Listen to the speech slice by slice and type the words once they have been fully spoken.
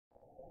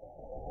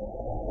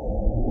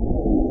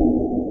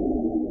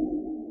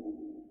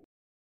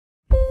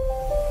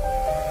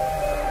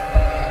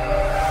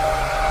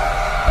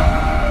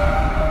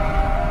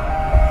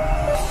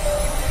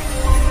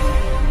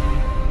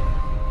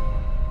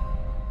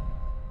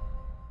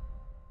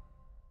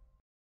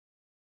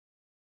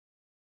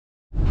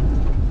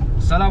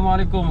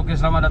Assalamualaikum, okay,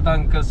 selamat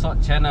datang ke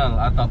Salt Channel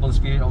ataupun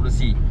Spirit of the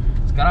Sea.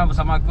 Sekarang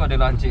bersama aku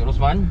adalah Encik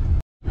Rosman.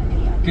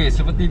 Okay,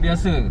 seperti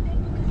biasa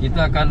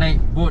kita akan naik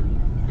boat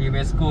di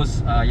West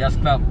Coast Yacht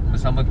Club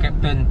bersama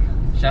Kapten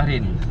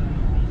Syahrin.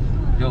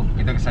 Jom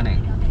kita ke sana.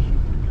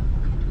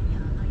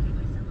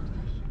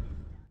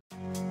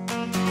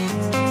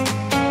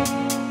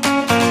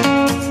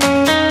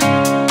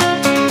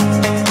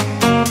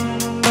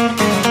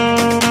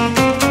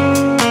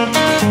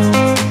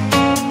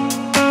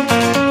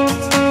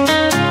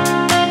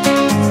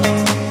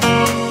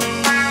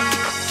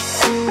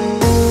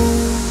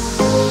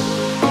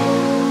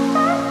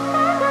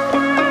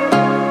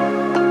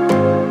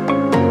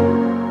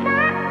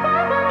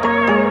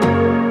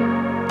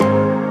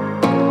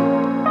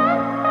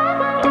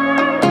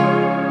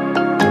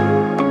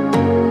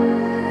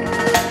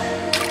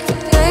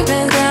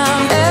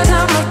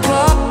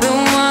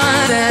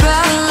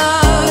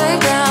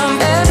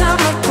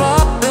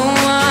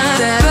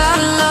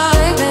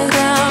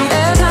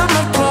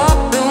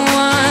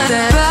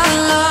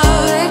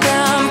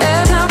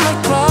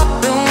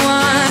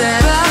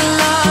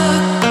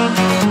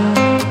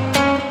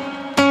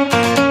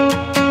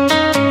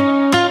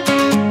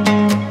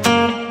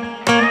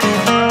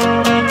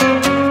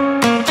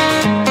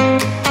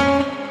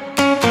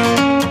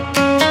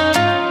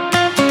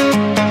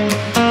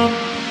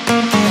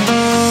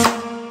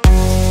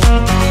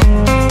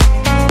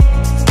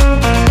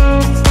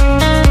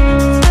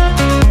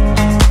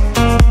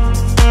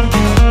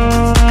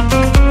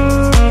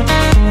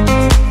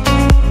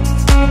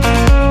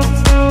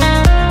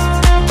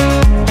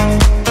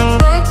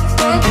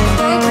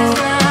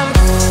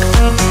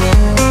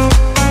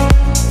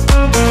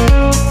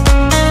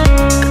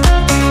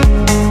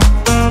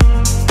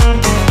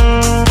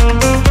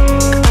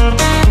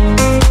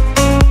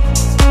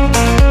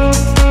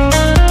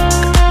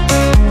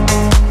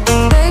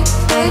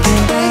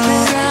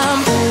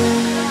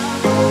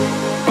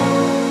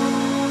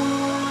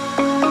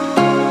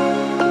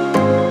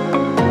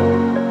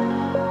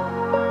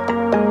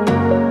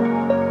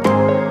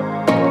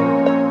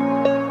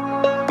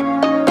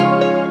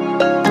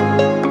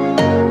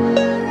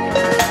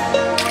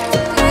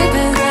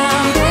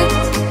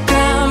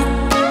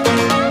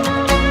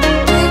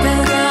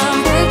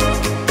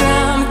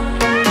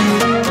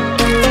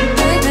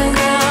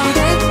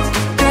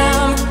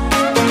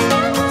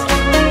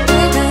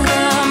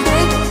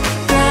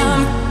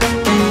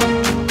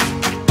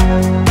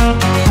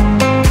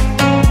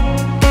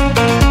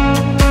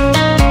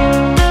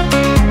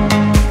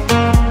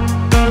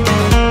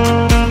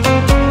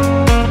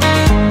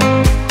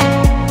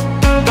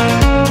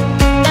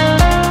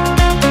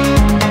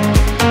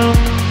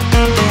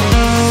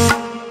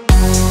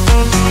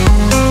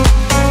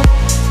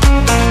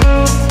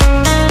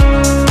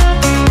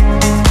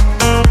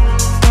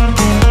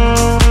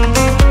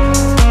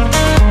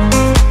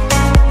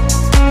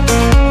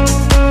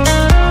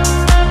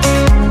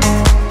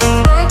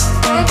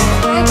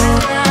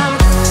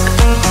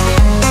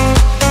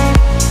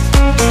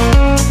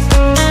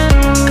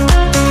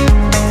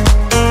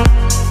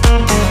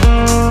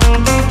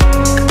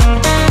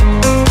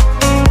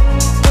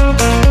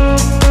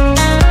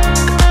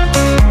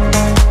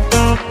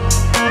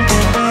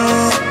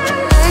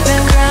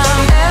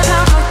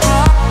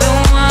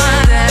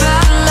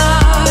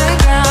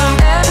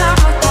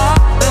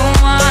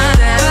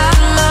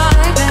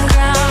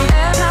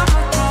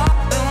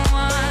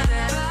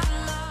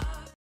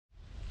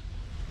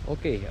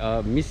 Okay,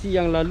 misi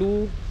yang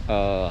lalu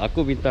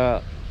aku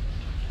minta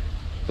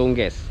tong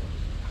gas.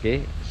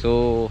 Okay,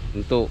 so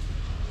untuk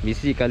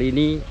misi kali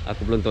ini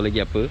aku belum tahu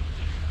lagi apa.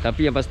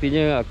 Tapi yang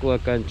pastinya aku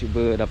akan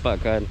cuba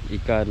dapatkan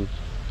ikan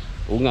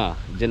ungah,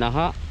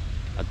 jenahak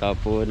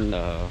ataupun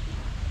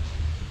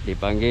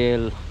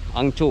dipanggil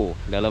angco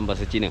dalam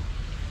bahasa Cina.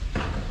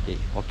 Okay,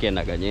 Hokkien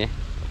agaknya.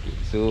 Okay,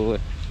 so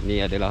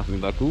ni adalah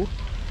member aku,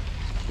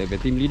 kita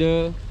team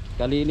leader.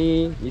 Kali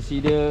ini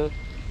misi dia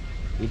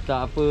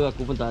minta apa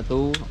aku pun tak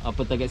tahu.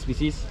 Apa target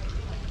spesies?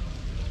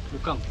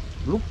 Lukang.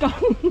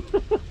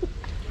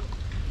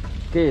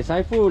 Okay,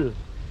 Saiful,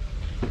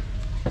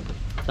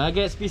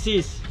 target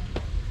spesies.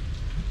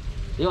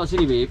 Tengok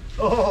sini babe.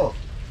 Oh,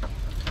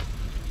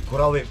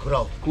 kurau. Okay,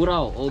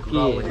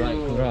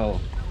 right, kurau.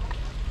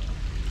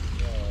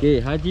 Okay,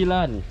 Haji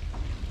Lan,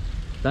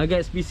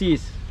 target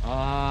spesies.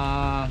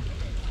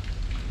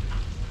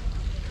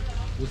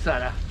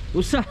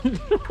 Usan.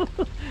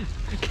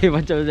 Okay,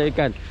 macam-macam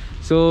ikan.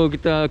 So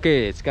kita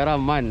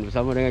sekarang Man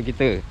bersama dengan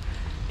kita.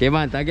 Okay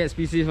Man, target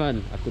spesies Man.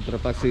 Aku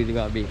terpaksa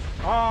juga habis.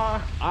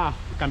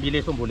 Ikan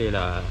bilis pun boleh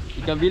lah.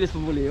 Ikan bilis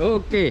pun boleh.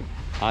 Okay.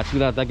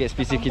 Itulah target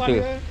spesies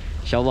kita.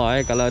 InsyaAllah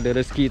kalau ada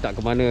rezeki tak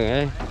ke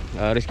mana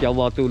rezeki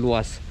Allah tu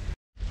luas.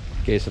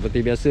 Okay,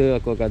 seperti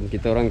biasa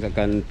kita orang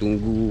akan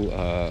tunggu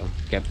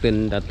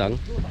Kapten datang.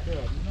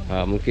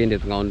 Mungkin dia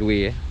tengah on the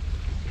way.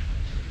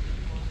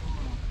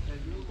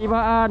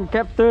 Ibaan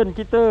Kapten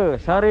kita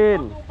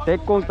Syahrin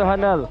tekong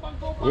terhandal.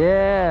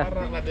 Yeah,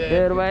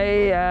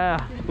 terbaik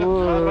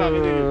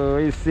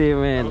isi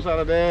men.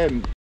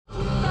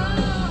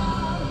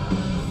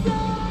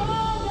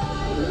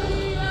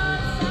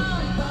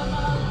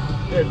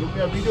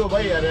 punya video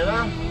baik ada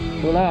lah.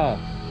 Betul lah.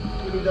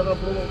 Lu jangan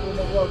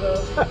promo-promo gua ke.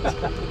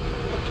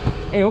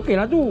 Okey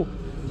lah tu.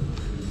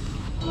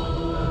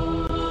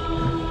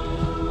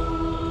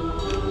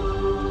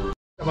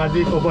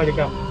 Mazli coba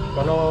cakap,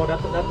 kalau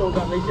datuk-datuk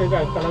kat Malaysia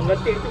kan, kalau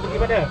ngetik tu pergi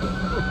mana?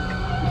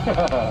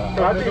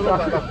 Kelantan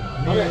tak?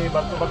 Ni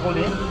bakul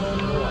ni.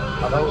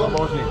 Atau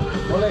bawah sini.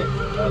 Boleh.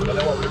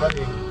 Kalau awak boleh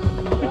baling.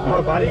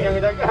 Oh, baling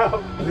yang cakap.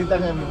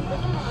 Rintangan.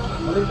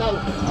 Melintang.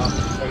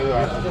 Kayak gitu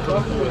kan. Ada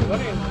batu boleh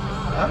goreng.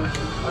 Ha?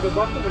 Ada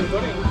batu boleh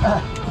goreng.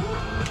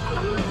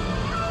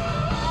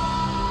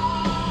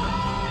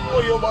 Oh,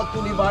 yo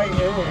batu ni baik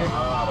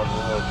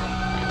bagus.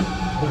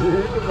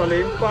 Itu kalau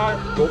lempar,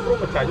 GoPro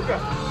pecah juga.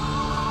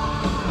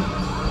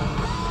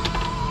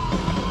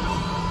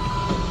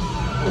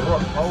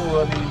 Rock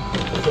power ni.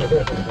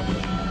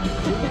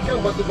 Ini kan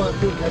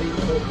batu-batu dari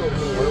soto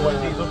ni. Boleh buat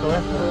di soto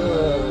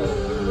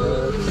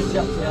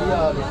siap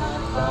sedia ni.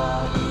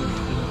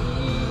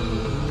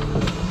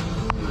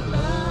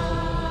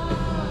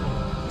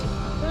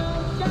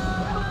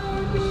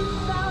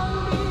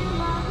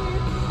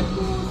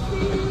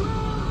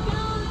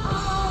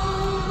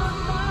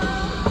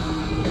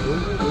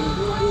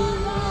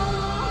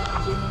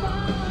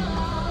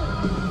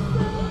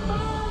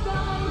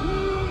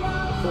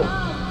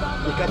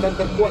 Ikatan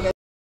terkuat.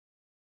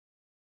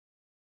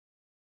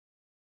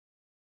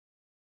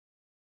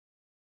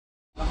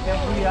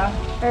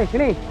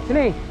 Sini.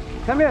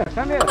 Come here.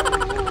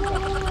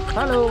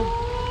 Hello.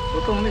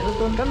 Sotong.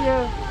 Come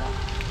here.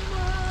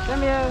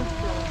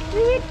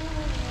 Wait.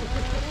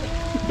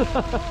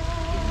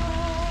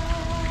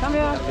 Come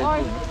here,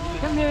 boy.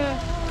 Come here.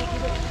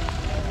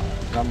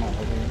 Lama.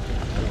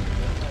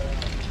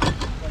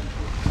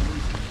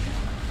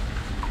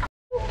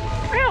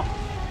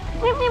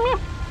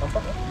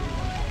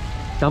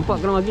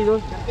 Campak kena lagi tu.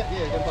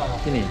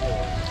 Sini.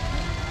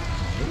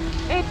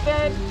 Eat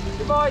that,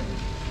 boy.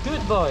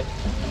 Good boy.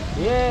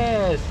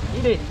 Yes,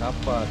 eat it.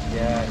 Dapat,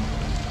 yes.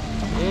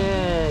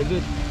 Yeah,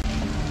 good.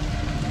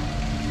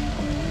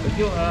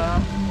 Kejut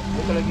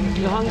bukan lagi ni.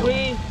 You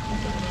hungry?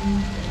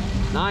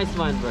 Nice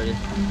one, brother.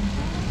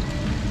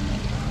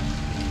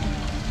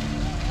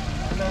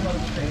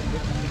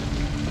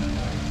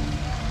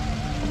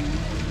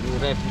 Ni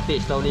rare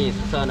footage tahun ni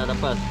susah nak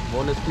dapat.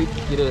 Bonus clip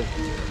kira.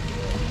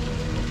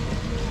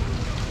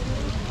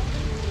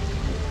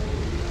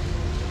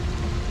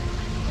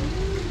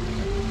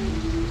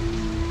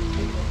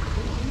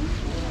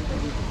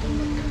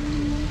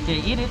 Okay,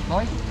 eat it,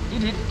 boy.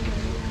 Eat it.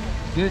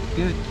 Good.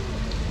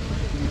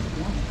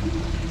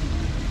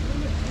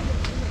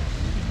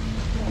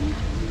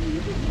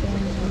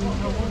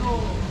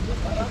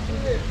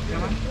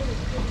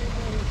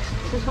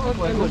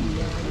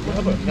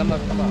 Gambar.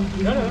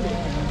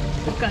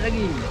 Dekat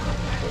lagi.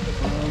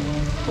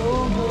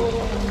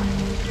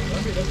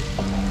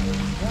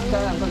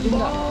 Sekarang kau zoom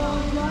tak?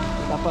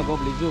 Tak apa, kau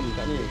boleh zoom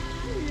kat ni.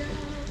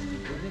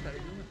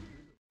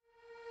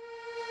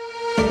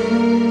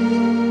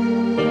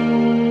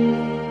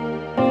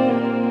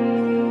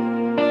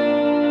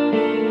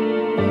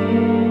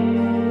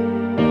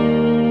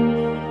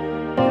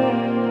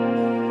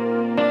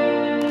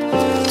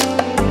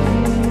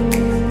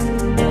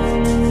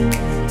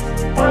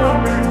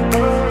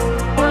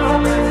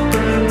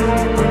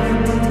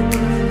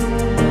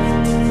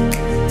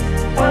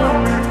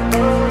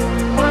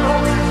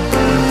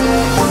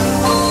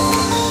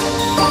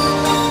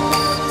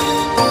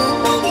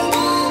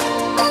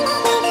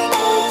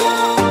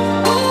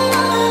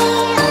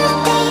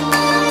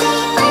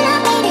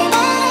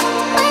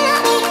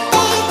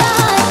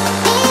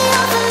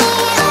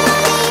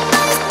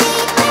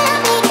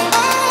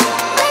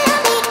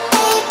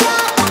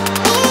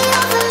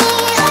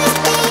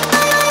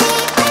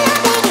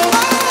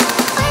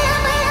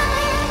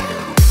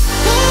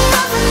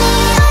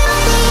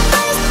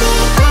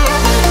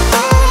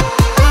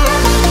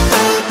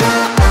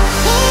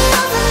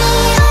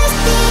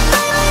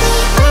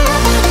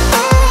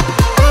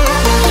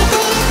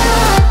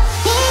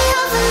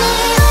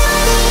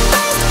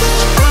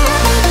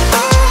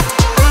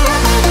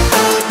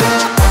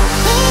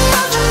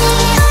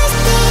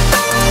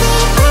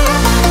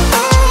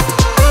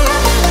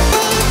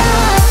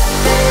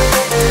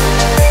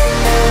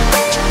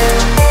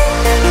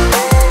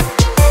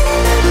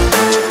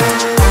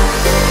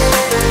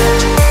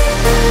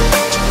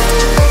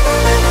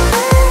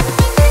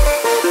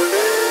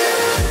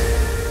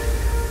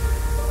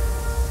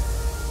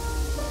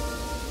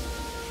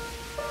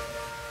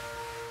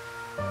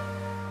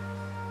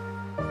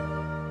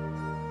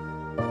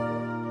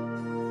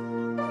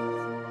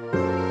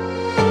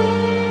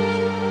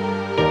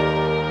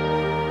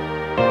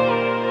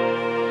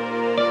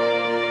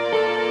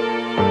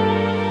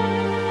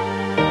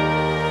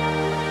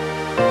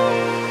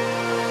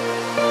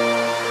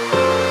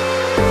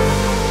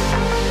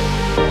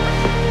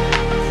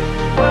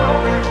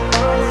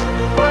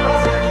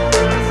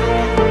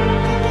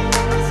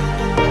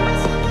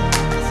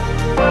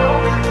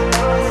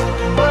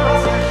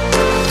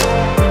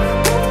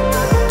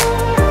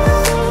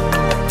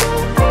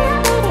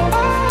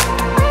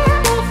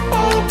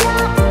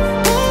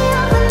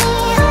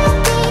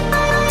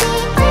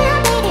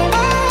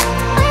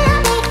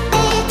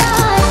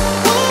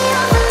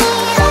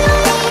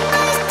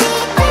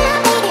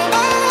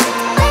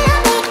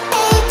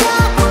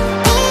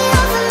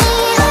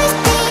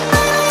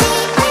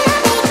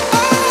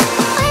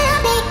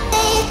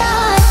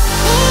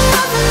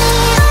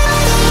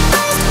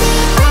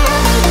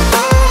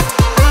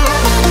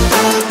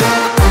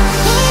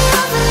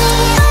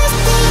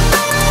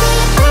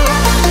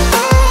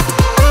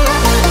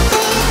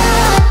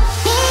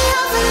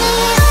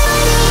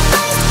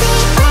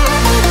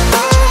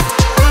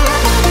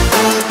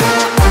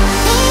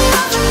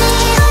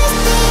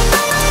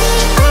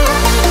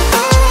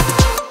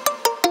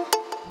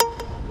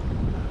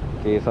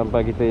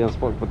 sampai kita yang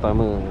spot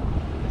pertama.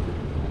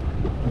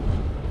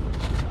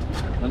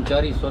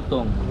 Mencari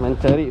sotong.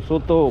 Mencari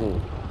sotong.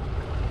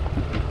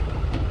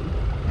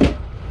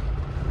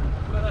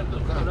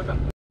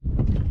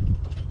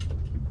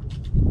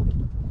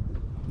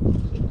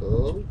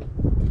 Sotong.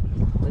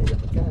 Mari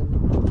dapatkan.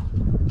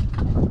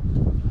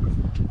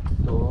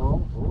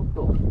 Sotong,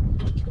 sotong.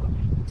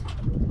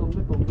 Sotong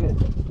ke tongges?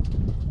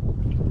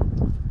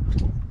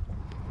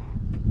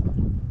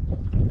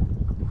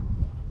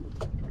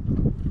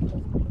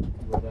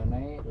 Gua dah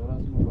naik,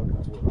 orang semua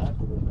bakal bola,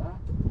 turun dah.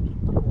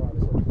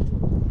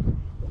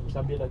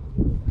 Sambil lagi.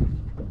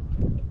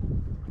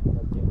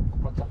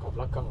 Macam kat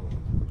belakang.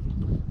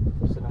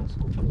 Senang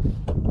scoop.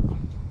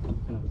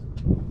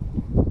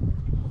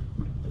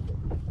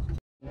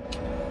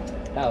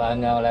 Tak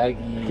bangau lagi.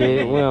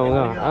 Okey,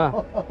 Ungah.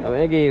 Apa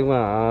lagi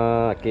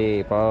Ungah?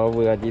 Okey,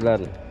 power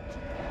Hajilan.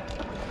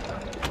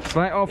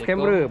 Slide off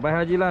camera by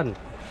Hajilan.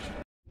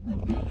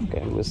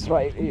 Camera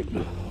strike.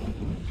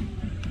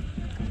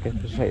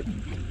 Camera strike.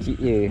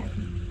 Kecil je.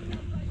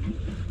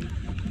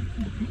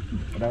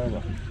 Dah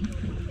apa?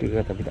 Tengah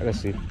tapi tak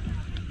rasa.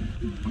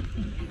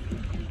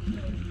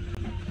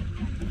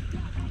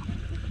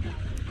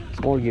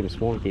 Small game.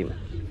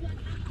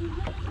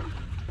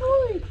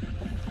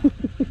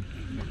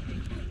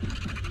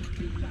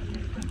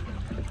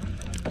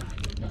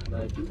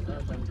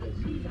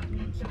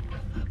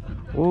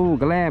 Oh,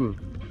 glam.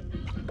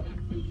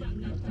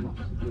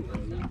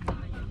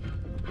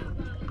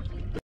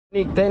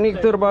 Teknik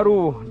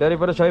terbaru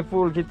daripada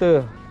Syaiful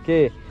kita.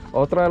 Okey,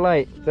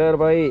 ultralight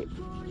terbaik.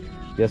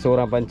 Biasa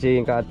orang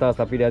pancing kat atas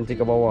tapi dia pancing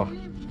ke bawah.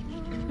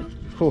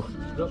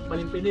 Drop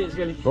paling pendek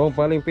sekali. Rong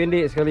paling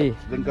pendek sekali.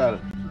 Dengkal.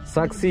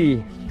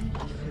 Saksi.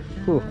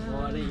 Oh,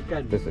 ada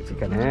ikan. Kita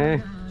saksikan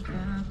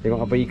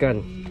Tengok apa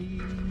ikan.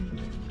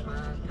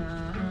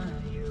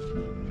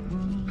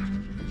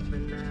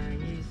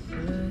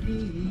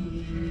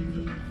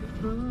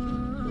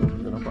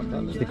 Nampak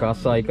kala. Mesti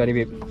kasar ikan ni,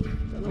 babe.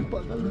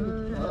 Nampak kala.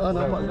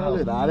 Nampak kala.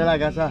 Tak ada lah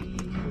kasar.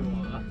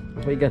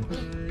 Apa ikan?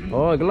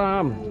 Oh,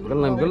 gelam.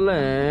 Katakan.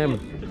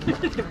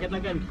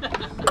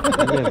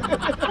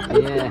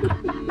 Yeah.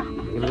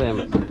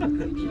 Gelam.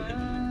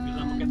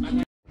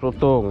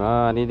 Sotong.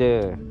 Ni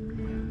dia.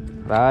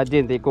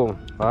 Rajin tekong.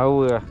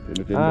 Power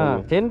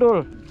lah.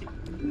 Cendol.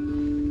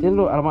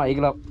 Alamak,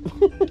 gelap.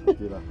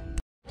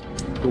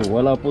 Tu,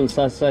 walaupun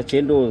sasa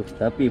cendol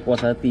tapi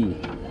puas hati.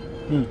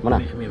 Mana?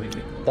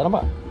 Tak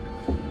nampak?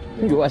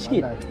 Tunjuk lah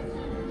sikit.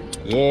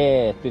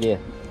 Yeah, tu dia.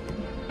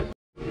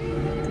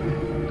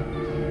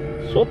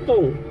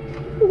 Sotong.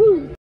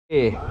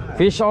 Okay,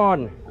 fish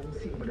on.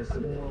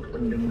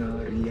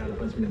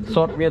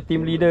 Short punya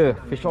team leader,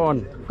 fish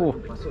on.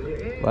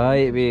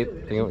 Baik, babe.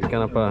 Tengok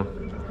ikan apa.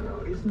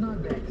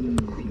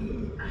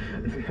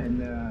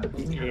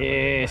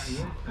 Yes.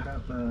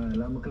 Harap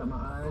lama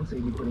kelamaan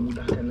saya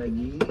dipermudahkan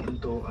lagi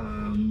untuk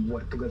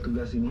buat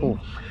tugas-tugas ini.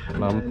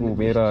 Lampu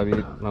merah,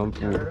 babe.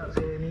 Lampu.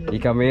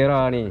 Ikan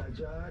merah ni.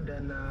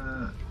 Dan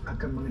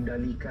akan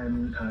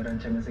mengendalikan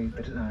rancangan saya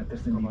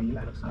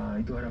tersendirilah.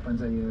 Itu harapan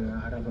saya.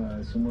 Harap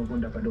semua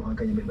pun dapat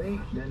doakan yang baik-baik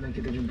dan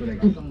kita jumpa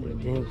lagi.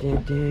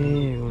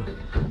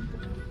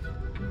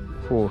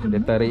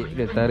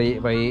 Dia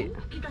tarik baik.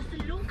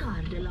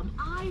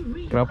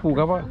 Kerapu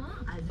ke apa?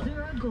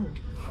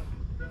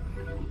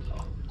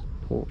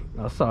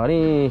 Asar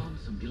ni.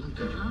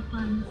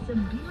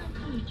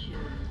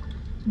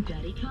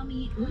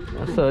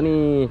 Asar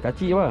ni.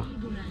 Kaci apa?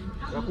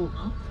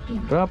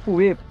 Kerapu,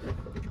 babe.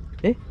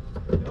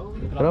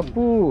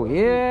 Kerapu.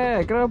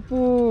 Yeah,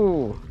 kerapu.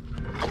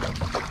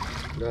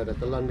 Dah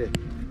telan dia.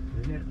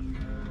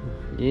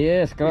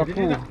 Yes,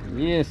 kerapu.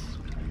 Yes.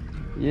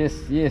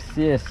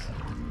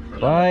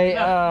 Baik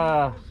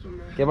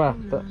okey apa?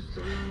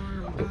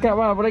 Dekat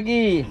apa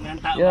lagi?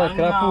 Ya,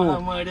 kerapu.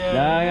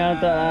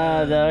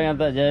 Jangan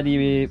tak jadi,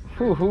 babe.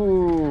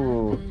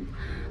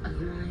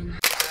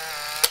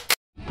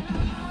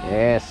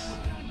 Yes.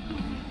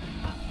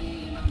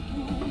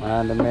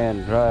 Man,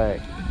 right.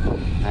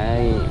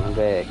 Hai, I'm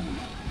back.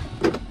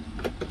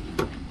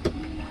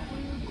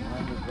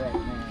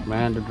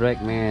 Man the drag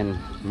man.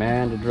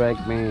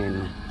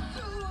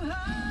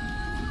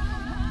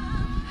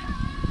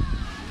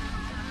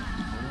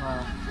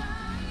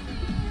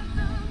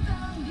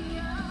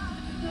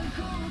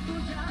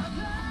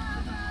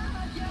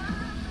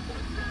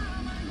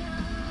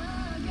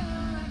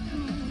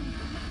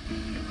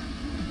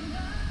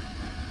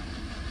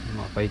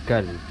 Apa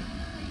ikan?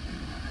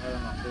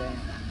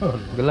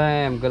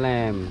 Glamour.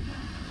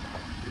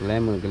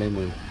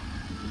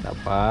 Tak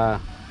apa.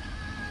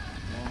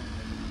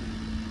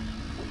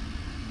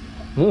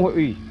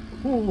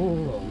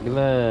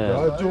 Gelam.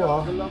 Laju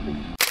ah.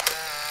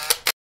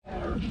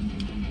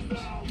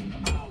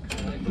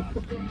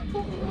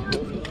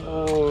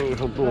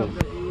 Sotong.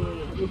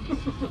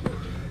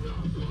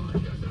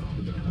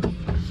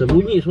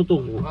 Sembunyi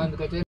sotong.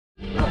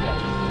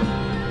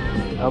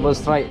 Double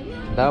strike.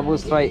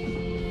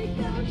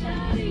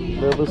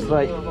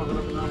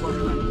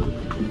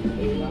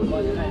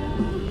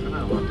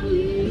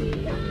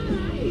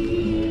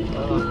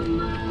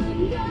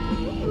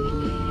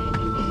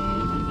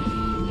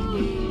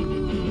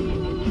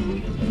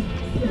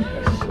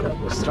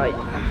 strike.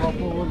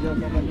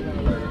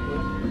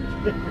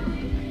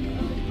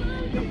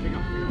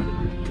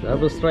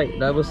 Double strike,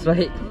 double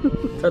strike.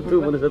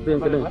 Satu mana satu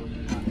yang kena.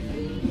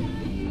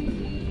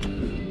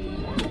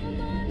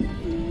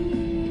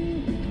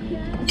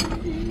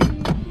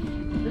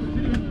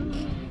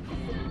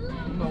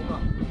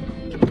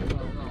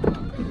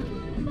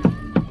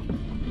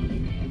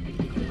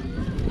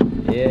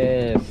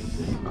 Yes.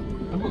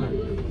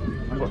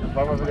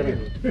 Bawa sekali.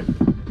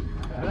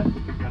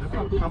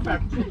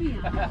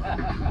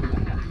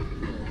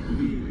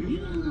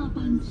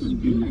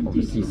 Oh,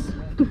 sis.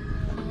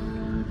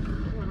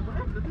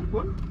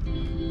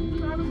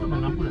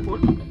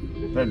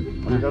 Ben,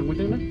 ada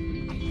gunting kan?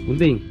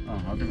 Gunting.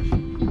 Okey.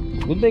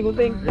 Gunting,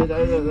 gunting. Ya.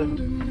 Tak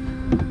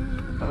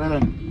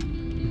jalan.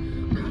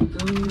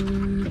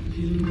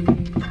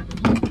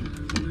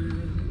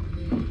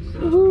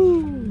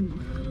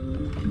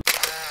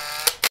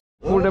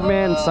 Pull the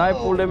man, saya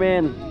pull the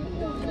man.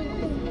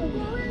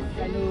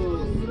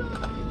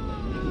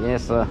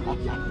 Yes sir.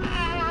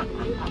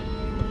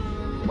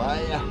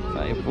 Baik.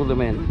 Saya pull the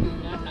man.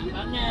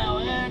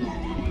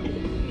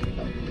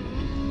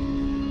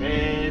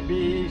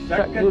 Baby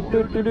Shark du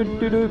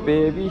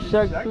baby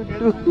shark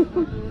du.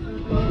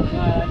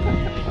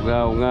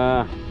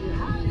 Ungah.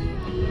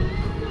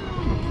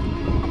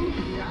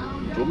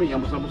 Cumi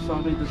yang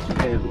besar-besar ni itu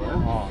spare tu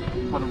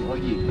pada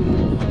lagi.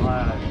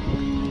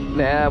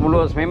 Dah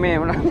mulut sememe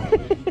pula.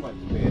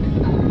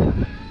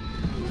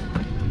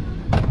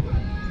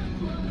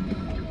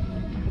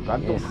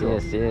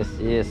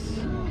 Yes.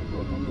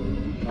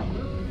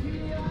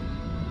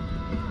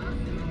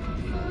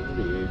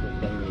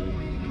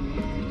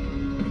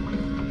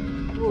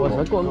 Wah,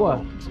 sakut gua.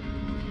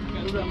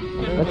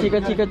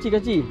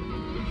 Kaci.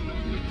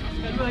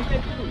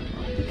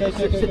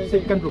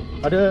 Ikan bro.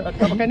 Ada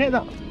pakai net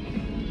tak?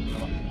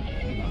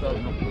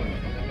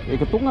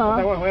 Ketunga.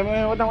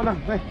 Wadang.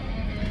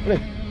 Boleh.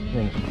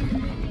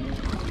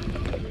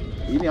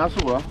 Ini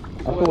asu ah.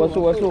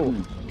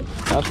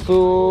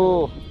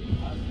 Asu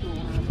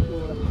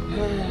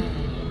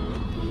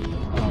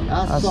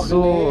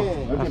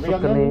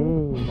kene.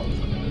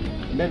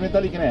 Ben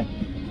metalik kena.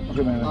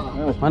 Okey,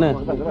 Mana?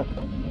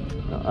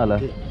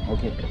 Alah.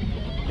 Okey.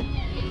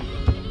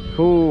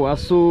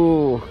 Asu.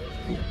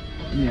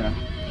 Ini ah.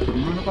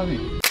 Ini lepas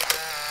ni.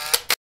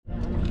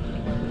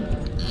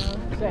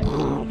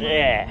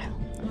 Yeah.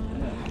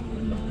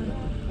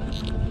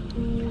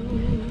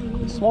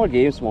 Small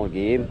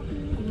game.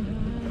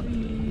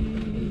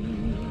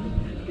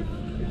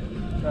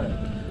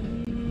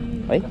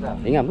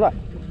 Ingat pula.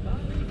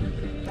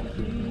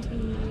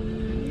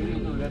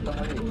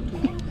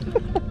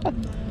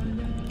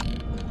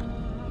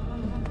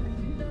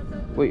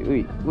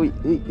 Woi.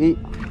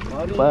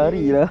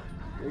 Pari lah.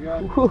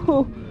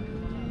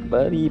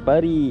 Pari.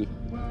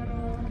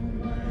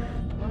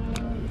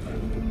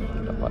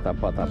 Tak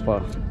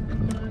apa.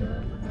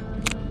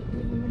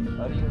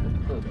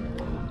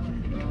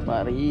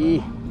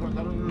 Pari.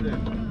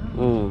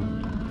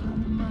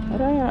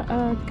 Raya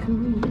aku.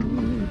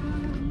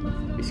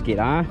 Sikit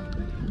lah.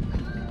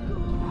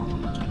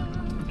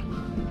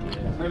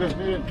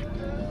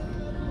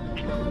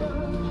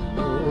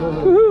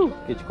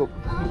 Okay, cukup.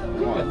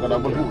 Kau dah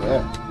berhubung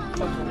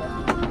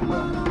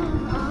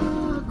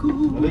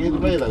Lagi tu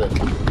bayar tak ada?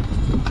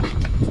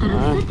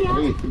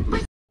 Lagi.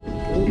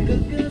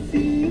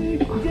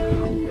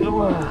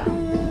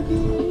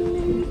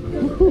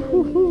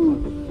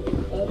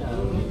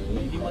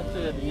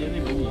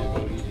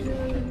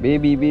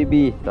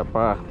 Baby, tak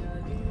apa.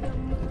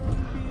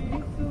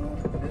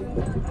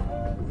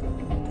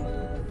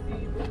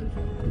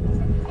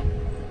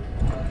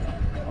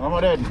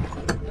 Ramadan.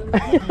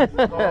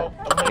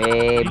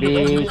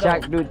 Baby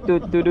shark dut.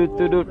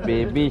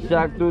 Baby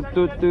shark dut.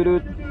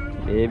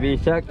 Baby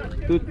shark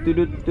dut.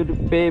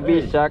 Baby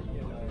shark.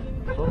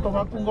 Contoh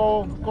aku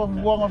kau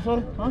buang asal,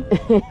 ha?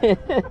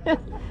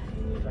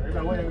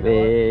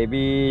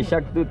 Baby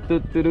shark dut.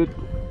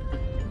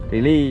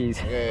 Release.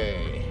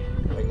 Okay.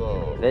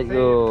 Let's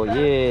go.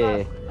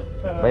 Yeah.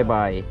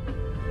 Bye.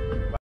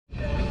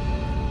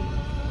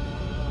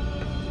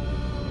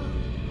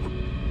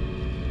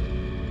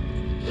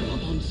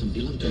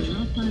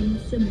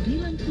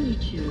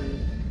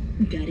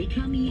 Dari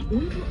kami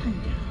untuk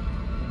anda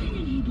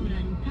dengan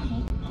hiburan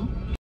tahap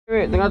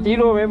Tengah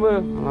tidur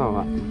member.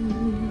 Mak.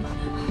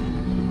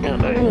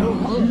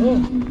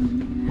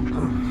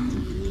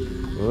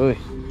 Oi.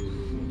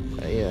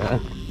 Saya.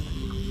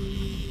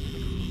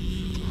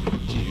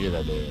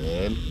 Cilah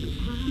Den.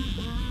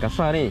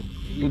 Kasar ni.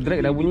 Tu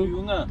drag dah bunyi.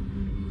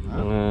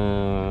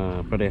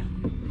 Apa dia?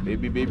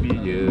 Baby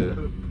je.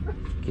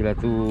 Kira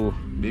tu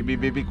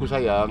Baby ku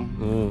sayang.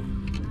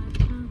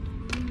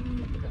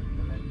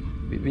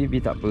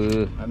 Baby tak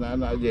apa.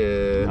 Anak-anak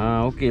je.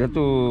 Okey lah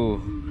tu.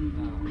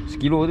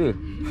 Sekilo je.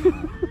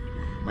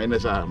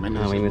 Minus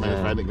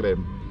 500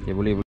 gram. Okay,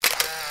 boleh.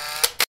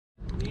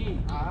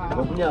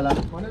 Kau punya lah.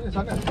 Mana ni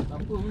sana?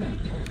 Apa punya?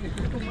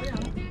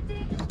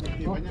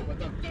 Banyak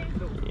batang.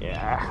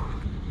 Ya.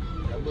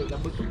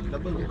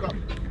 Double buka.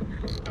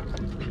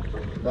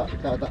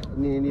 Tak.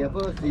 Ni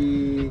apa si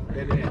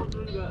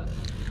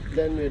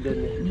dan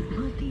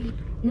Nikmati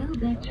low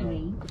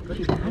battery.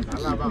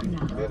 Salah bang.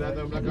 Dia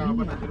datang belakang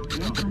apa nak jeruk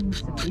ini.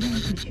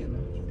 897.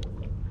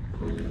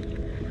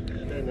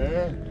 dan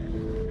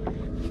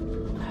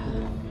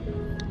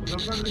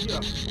Belakang lagi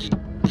lah.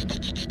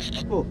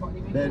 apa?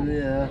 Dan ni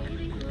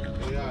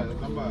Ya,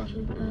 tambah.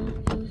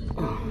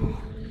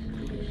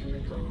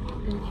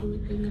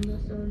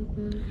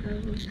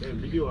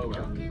 Video apa?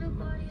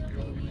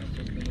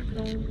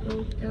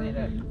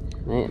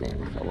 Naik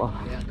insyaAllah.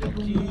 Yang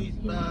kecil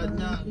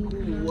banyak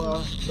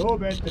kuah. Low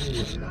battery.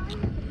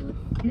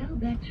 Low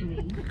battery.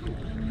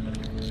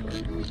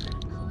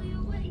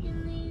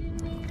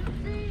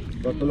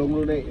 kau tolong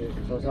dulu naik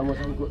sama-sama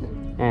sangkut ni.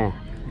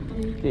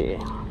 Okay.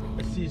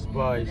 Assist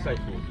by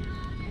Saiful.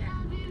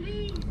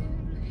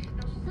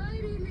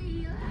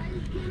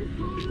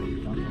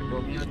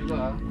 Bomnya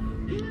juga.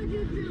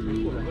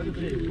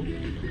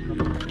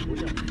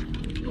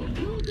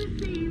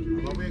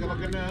 Abang punya kalau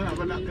kena,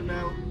 abang nak kena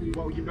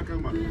bawa uji belakang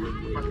bang.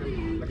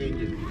 Lepaskan belakang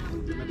enjin.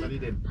 Jangan tali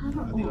den.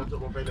 Nanti masuk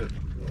propeller.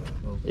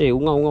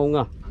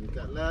 Ungah.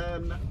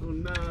 Angkatlah nak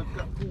guna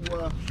kat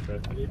kuah.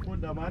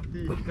 Telefon dah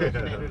mati.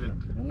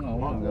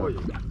 Ungah. Oi.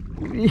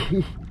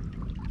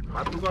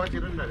 Batu kau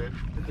kecil rendah den.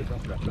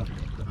 Dah.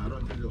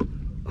 Arok tengok.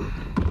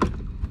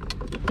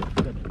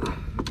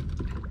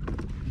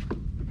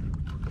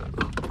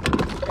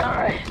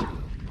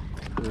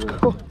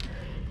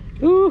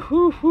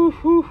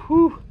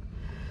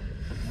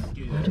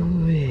 Aduh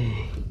weh.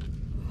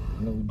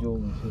 Kena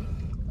ujung.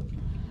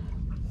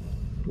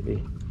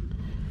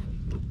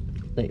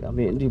 Naik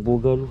ambil di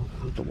boga dulu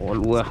untuk bawa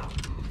luar.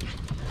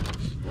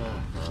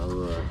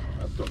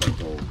 Atuk.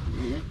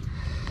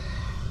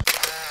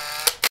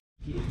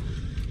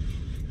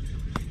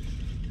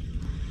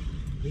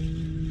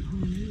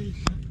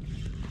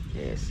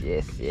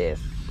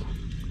 Yes.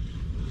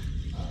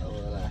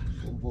 Awalah,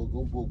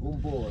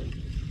 kumpul.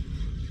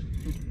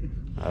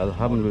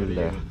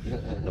 Alhamdulillah.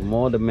 The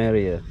more the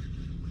merrier.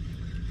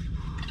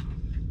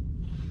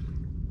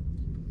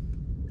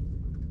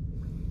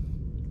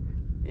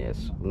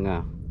 Yes,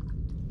 Ungah.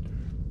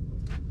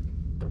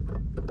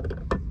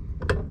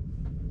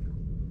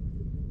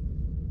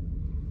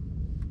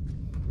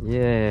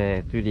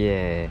 Yeah, tu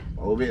dia.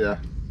 Power bit dah.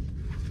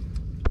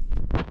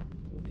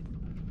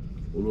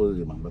 Ulur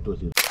lagi bang, betul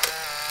sih.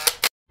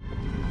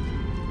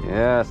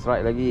 Yes,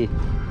 right lagi.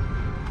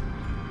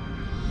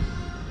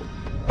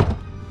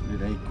 Dia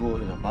dah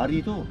ikut dah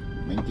pari tu.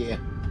 Mencik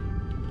eh.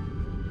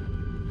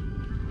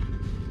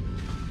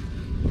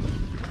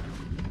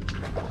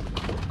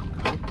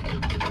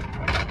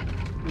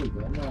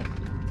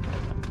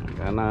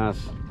 Ganas.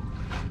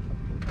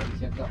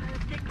 Cakap.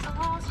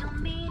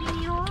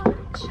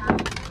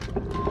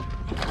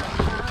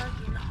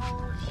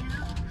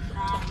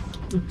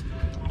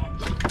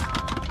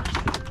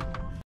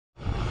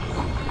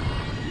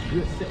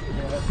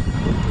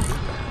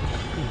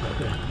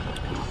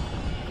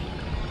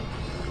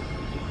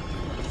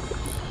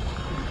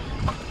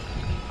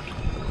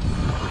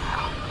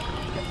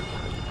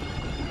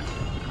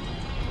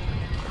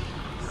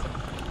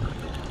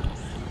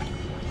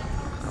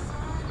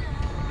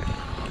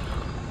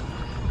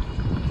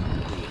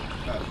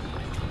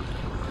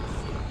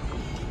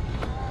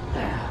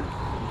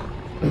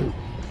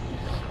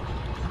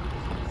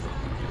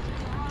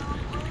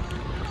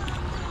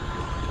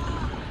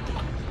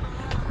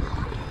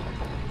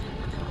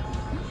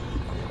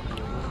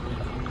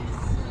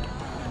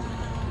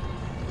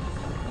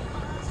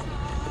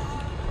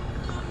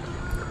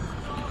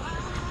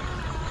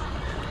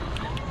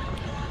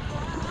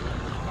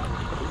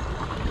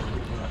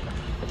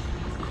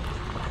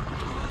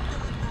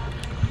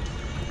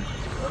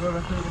 Kalau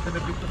rasa kita ada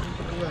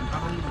pintu-pintu kan,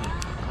 tahan dulu.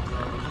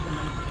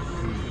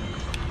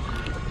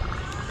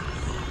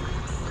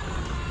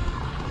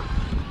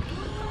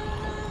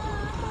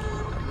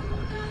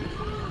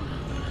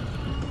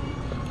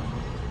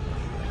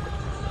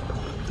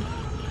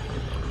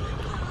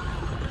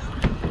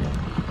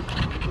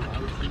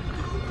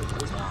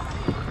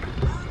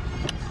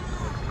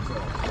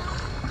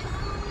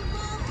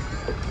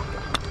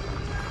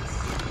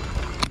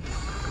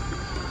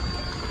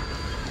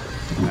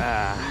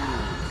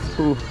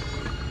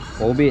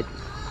 Orbit.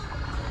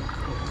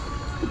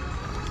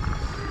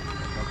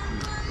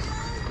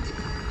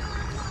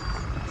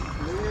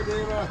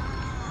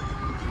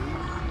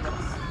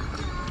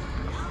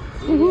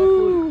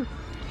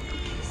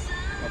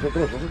 Masuk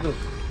terus.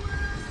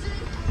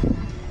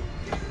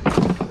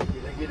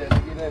 Lagi dah.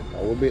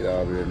 Power bit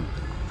lah Brian.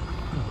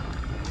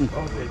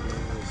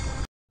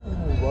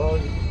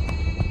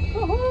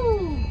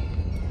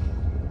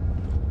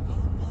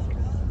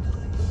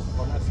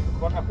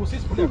 Kau nak pusis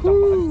boleh aku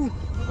campak.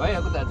 Baik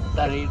aku tak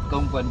tarik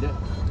kompuan dia.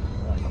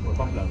 Tak apa,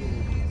 pelan-pelan.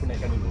 Aku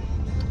naikkan dulu.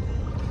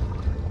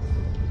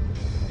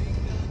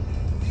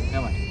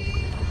 Nyaman.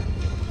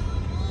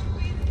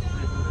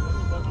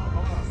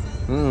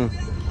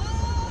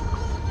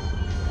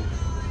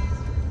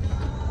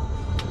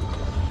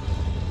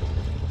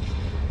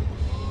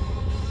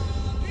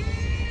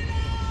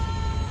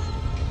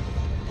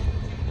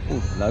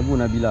 Lagu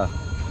Nabila.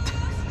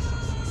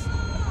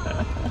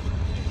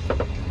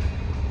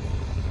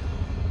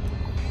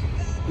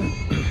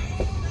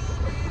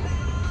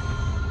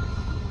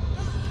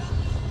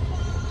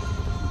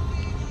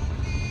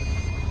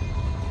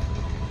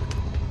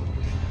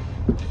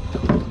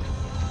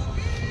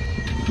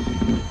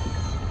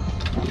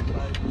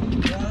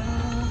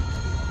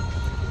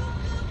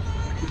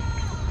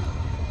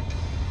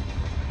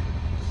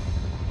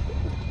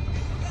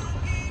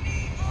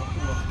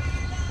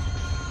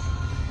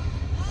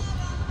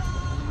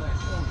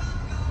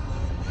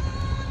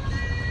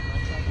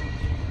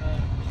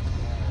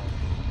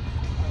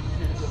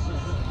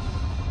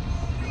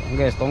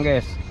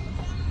 Tongges.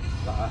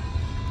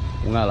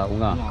 Ungah lah,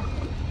 Ungah.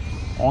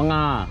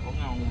 Ongah.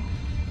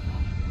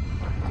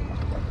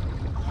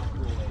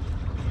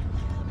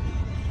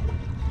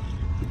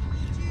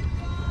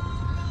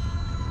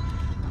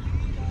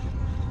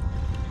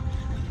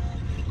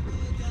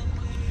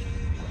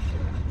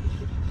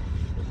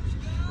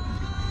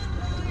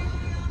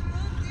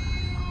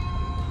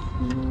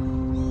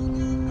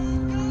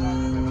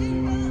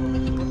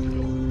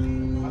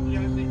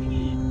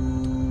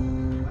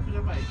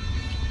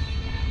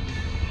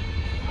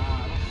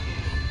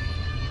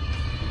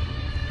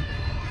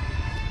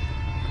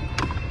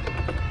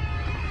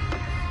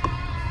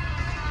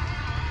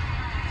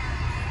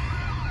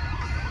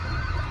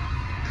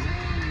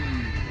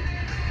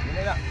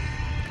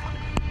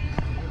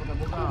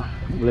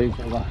 Boleh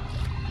insyaAllah.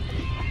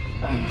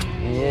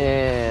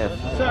 Yes.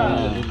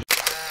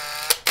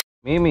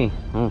 Mimi.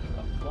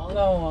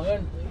 Orang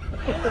kan.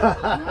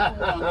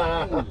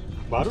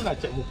 Baru nak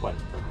cek bupan.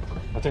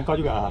 Macam kau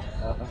juga.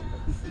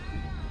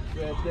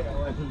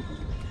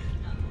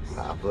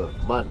 Apa?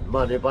 Man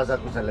dia pasal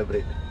aku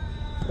celebrate.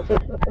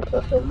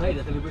 Mai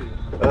dah celebrate.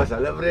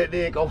 Celebrate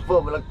ni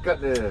confirm melekat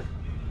dia.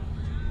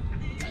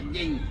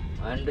 Anjing.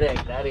 Andrek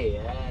tarik.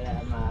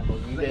 Alamak,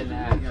 confident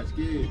lah. Ingat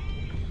sikit.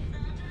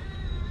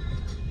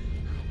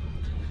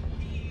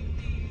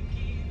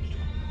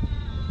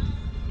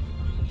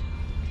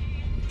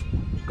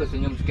 Kau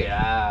senyum sikit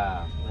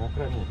lah.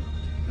 Keren ni.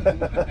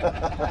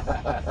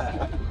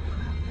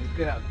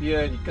 Kau nak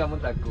peer ikan pun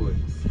takut.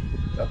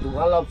 Satu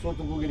malam so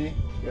tunggu gini.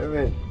 Ya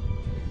men.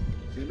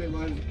 Sini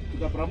memang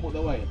tukar perambut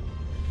dah wai.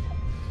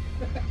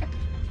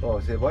 Oh,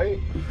 saya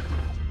baik.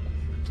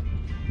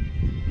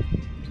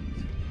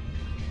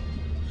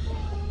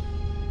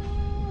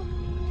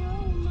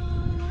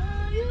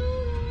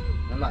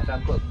 Nampak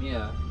sangkut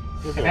punya.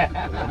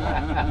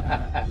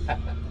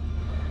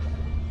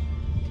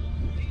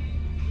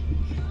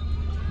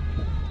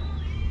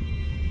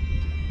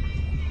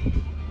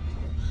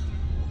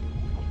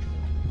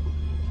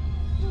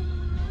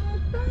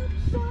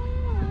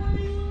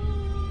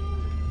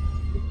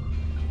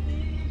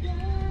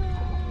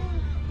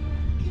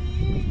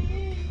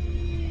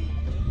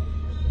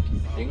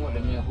 Tengok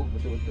dia punya hook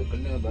betul-betul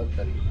kena baru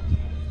tarik.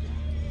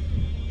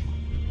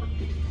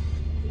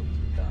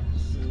 Tak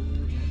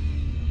sudi.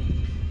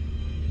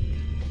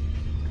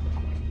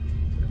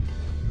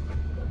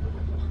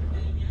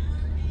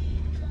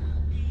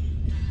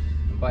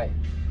 Sampai.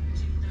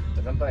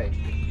 Tak sampai.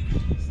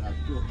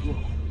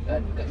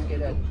 Dan dekat sikit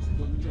dan.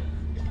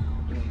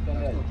 Bukan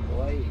dan.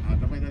 Baik.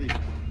 Sampai tadi.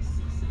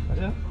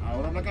 Ada?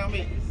 Orang belakang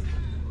ambil.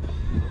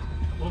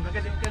 Orang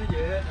belakang tengokkan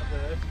je. Tak apa.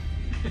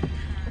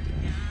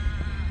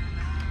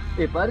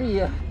 Pari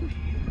ya.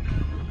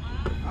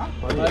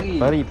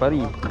 Pari.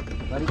 Pari.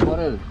 Pari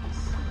coral.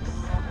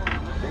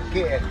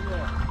 Bengkek eh.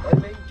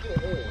 Bengkek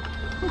eh.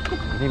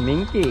 Ni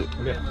mingkik.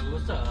 Boleh.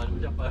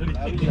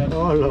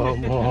 Oh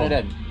lama. Mana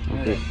dan?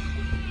 Okey.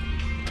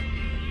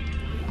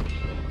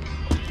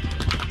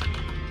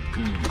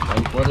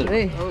 Pari coral.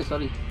 Oh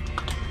sorry.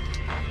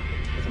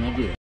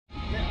 Sengaja.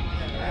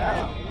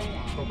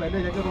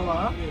 Propeller jaga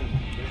bawah.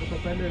 Jaga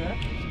propeller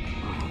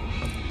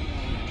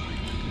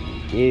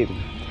Game.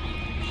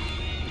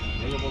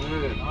 Jaga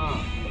propeller.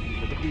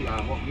 Ke tepi.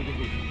 Bawa pergi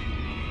tepi.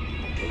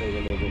 Boleh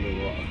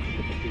bawa.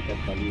 Tepikan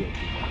tali.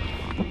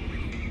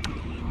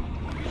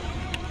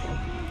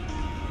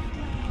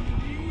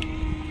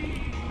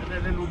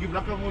 Dan rugi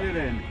belakang boleh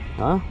Dan.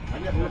 Ha?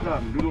 Banyak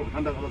belakang. Duduk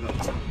handak kat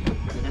belakang.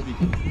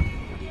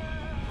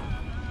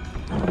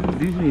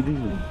 Di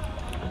sini.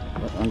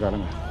 Anggar.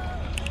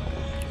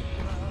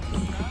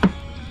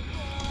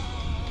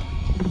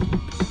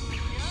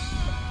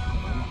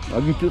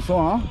 Lagi cut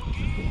soa.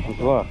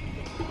 Wah.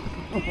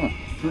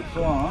 Cut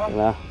soa.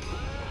 Lah.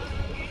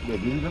 Dia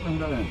diri belakang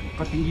dah kan.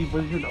 Kau tinggi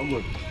posisi tak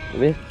bagus.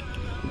 Habis.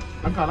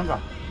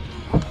 Langkah.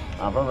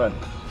 Pelan-pelan.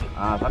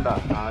 Sandar.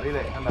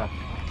 Relax sandar.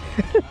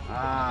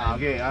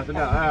 Okey.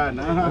 Sedap kan.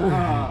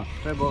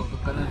 Saya bawa ke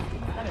kanan.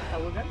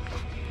 Tahu kan?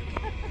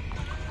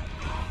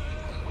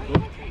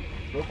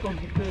 Sokong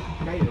kita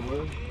kaya apa?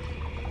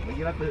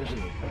 Bagi rata.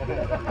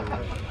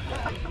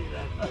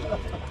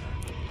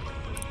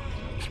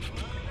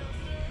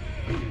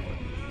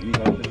 Ini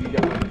kalau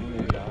terbijak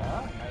boleh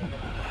dah.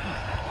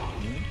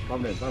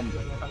 Faham tak?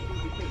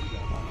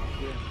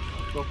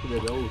 Kau boleh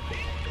jauh.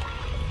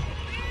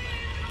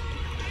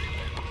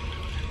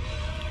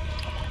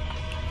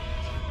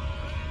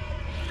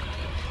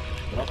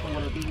 Berapa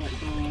kalau tengok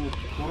tu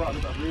corak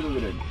dia tak selera ke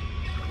Dan?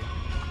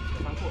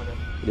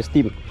 Dia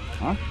steam.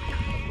 Ha?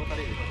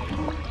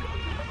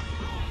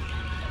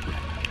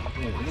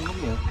 Ini kau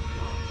punya.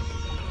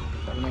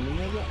 Tak kena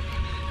gini pula.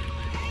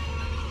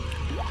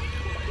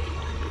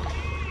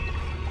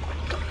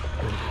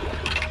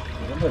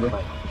 Gambar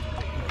dia.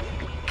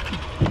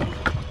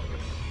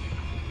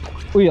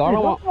 Ui,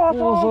 alamak.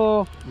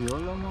 Oh, Ya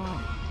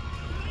alamak.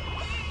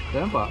 Dah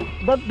nampak?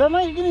 Dah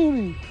naik gini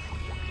ni.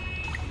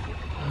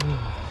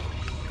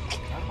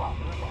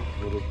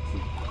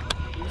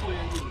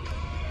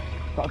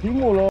 Tak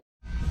timur lah.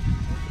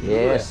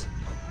 yes.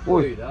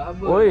 Ui,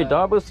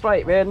 double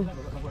strike, man.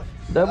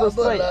 Double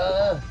strike.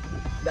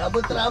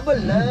 Double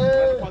trouble lah.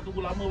 Kau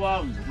tunggu lama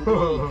bang.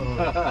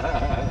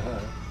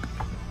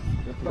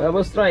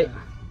 Double strike.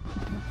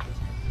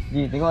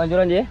 Ji, tengok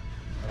anjuran je.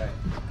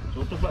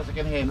 Contoh pula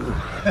second hand.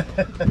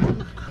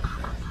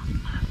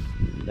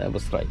 Double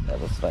strike,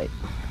 double strike.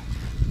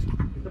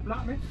 Kita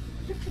pelak ni.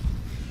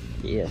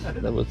 Yes,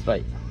 double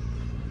strike.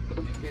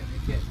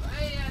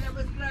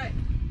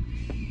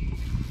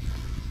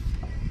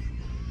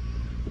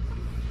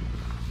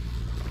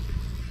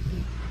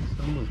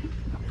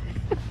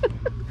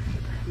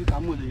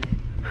 Sama je.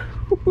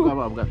 Bukan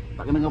apa, bukan.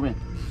 Tak kena kau punya.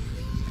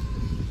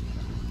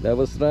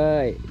 Double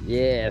strike.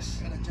 Yes.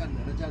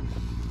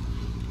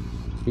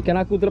 Ikan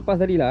aku terlepas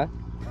tadi lah.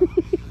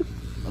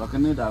 Kalau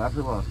kena dah rasa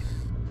bos.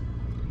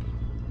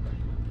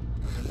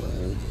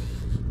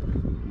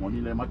 Mau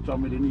nilai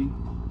macam dia ni.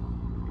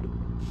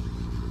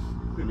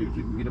 Kena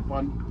pergi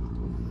depan.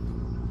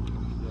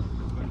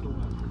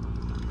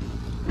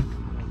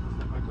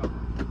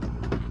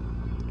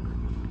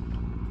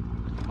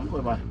 Apa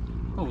apa?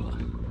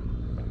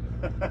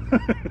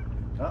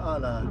 Haa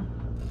lah.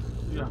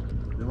 Ya.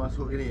 Dia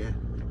masuk gini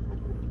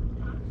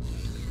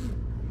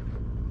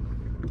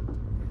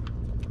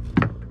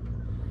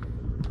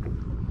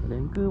Ada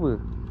anchor apa?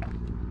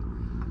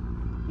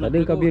 Tak ada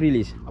copy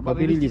release. Abang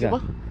Copy release release lah. apa?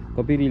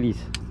 Copy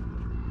release.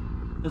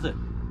 Yes, sir.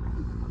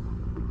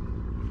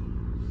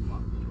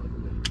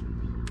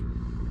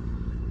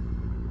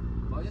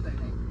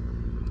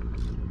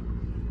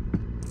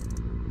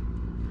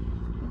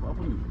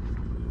 Apa ni?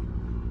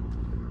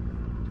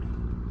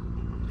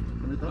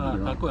 Kena tahu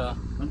dia. Takut lah.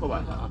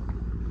 Nampak tak?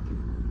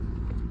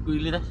 Aku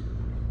release dah.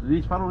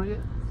 Release separuh lagi.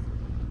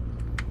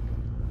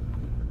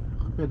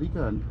 Hampir ada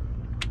ikan.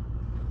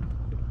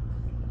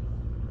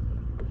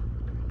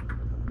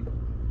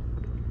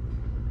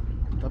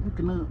 Tapi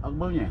kena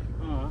akbalnya.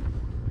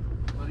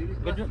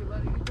 Kejut.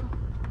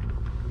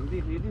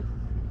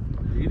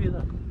 Release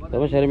lah.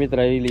 Sama cara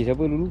try release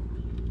apa dulu?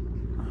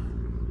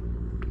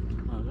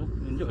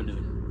 Tunjuk ada.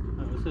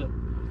 Rasa.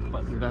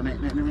 Dah naik.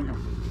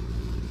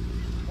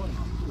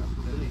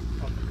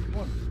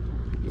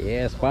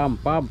 Yes, pam.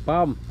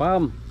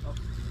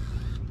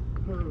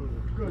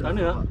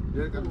 Sana lah.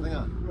 Dia dekat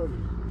tengah.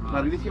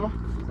 Nak release sikit bah?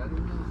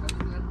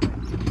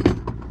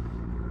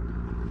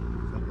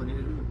 Siapa ni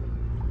dulu?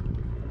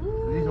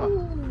 Release bah?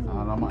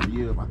 Alamak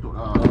dia patut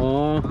lah.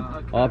 Oh,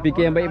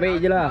 fikir yang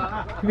baik-baik je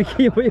lah.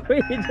 Fikir yang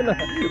baik-baik je lah.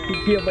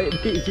 Fikir yang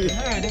baik-baik je.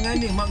 Dengan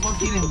ni mak kau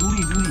kirim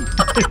duri.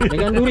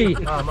 Dengan duri.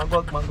 Mak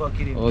kau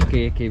kirim.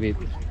 Okay,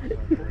 babe.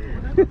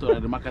 Betul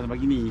ada makan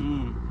sampai gini.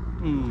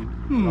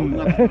 Kalau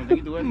bukan macam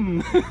gitu kan.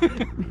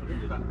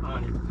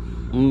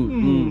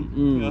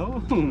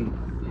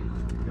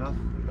 Ya.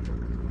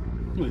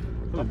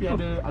 Tapi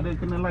ada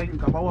kena line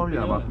kat bawah je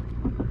abang.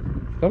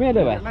 Kami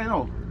ada apa? Line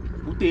tau.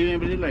 Putih yang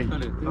boleh line.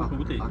 Ada. Tengok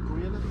putih. Aku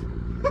punya lah.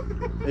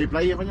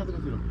 Player banyak tu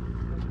kat situ.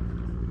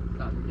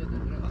 Tak, dia tak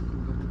kira aku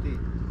bukan putih.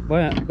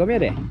 Banyak. Kami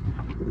ada?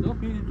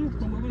 Tapi itu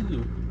nombor berapa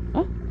tu?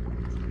 Hah?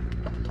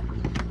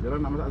 Dia orang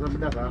nak masak asam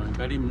pedas lah.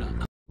 Karim nak.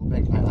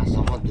 Baik,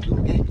 asam hot gitu,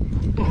 okey?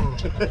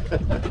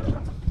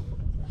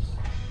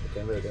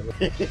 Kamera.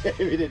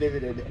 Video.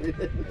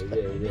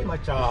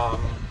 Macam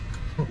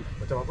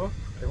apa?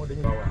 Tengok dia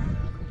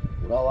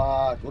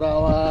bawah.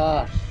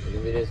 Kurawa.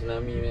 Video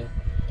tsunami ni.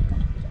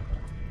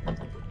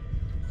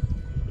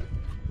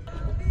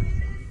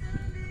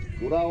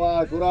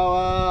 Kurawa.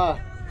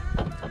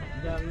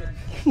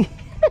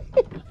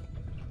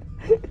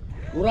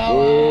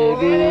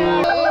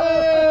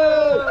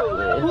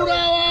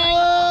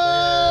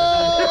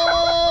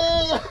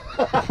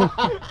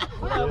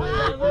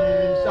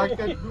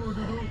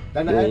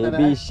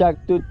 Baby shark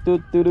tu.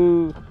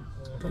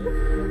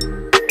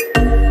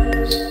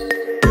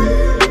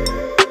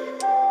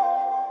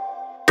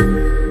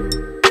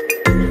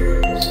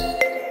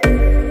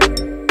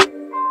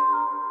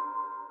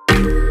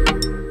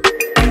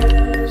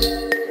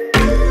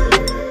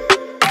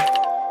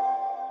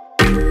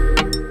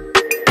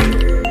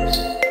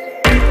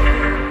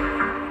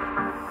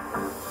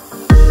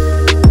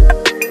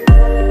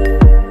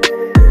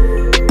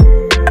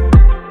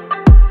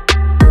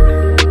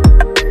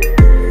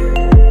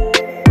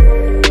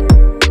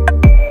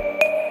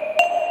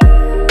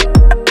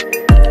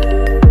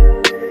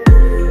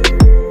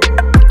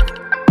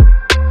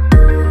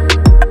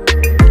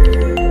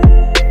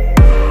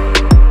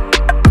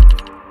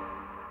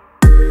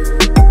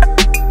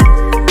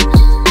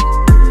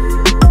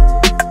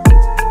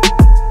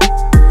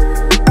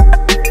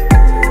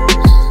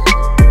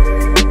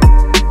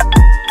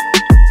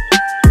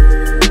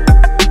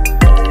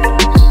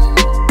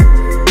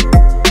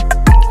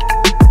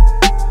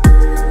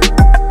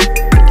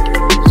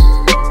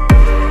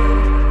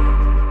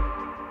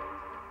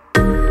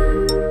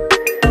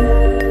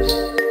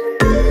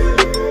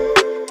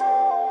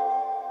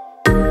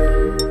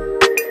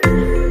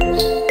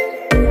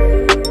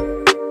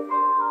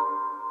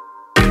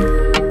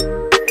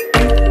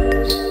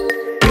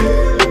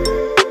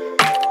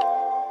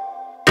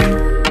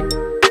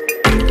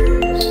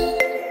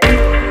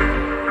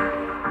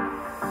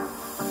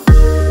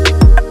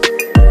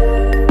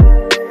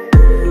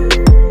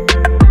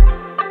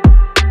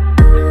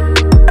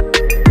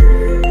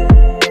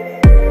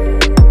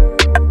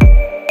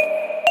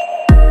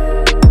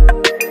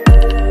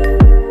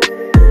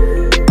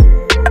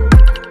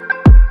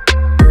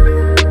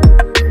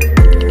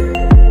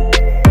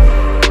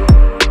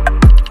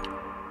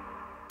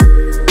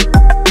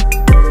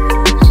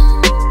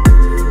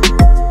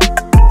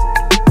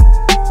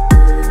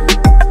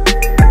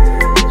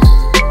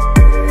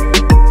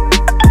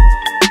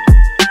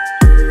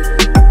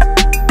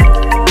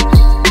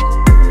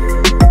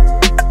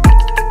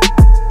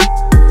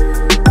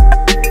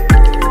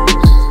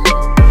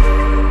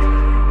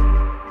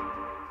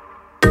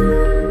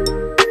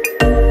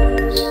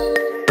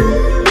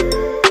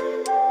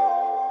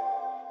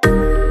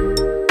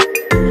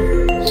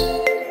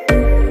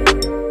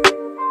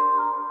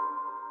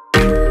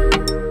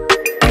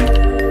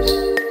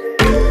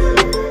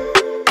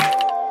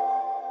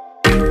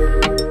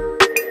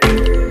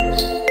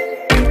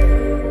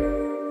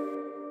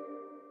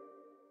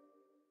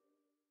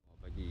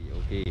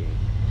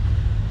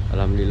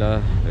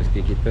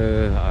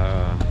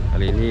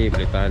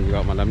 makan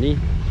juga malam ni.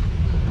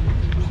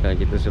 Dan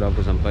kita sudah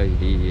pun sampai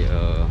di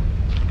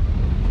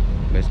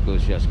West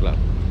Coast Yacht Club.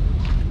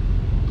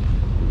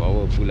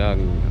 Bawa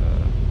pulang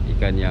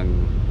ikan yang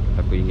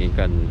aku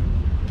inginkan,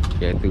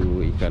 iaitu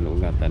ikan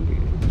ungah tanda.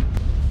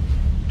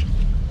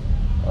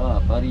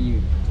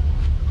 Pari.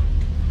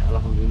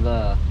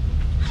 Alhamdulillah.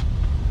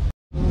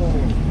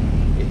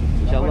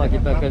 InsyaAllah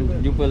kita akan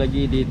jumpa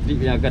lagi di trip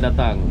yang akan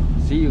datang.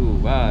 See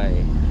you, bye.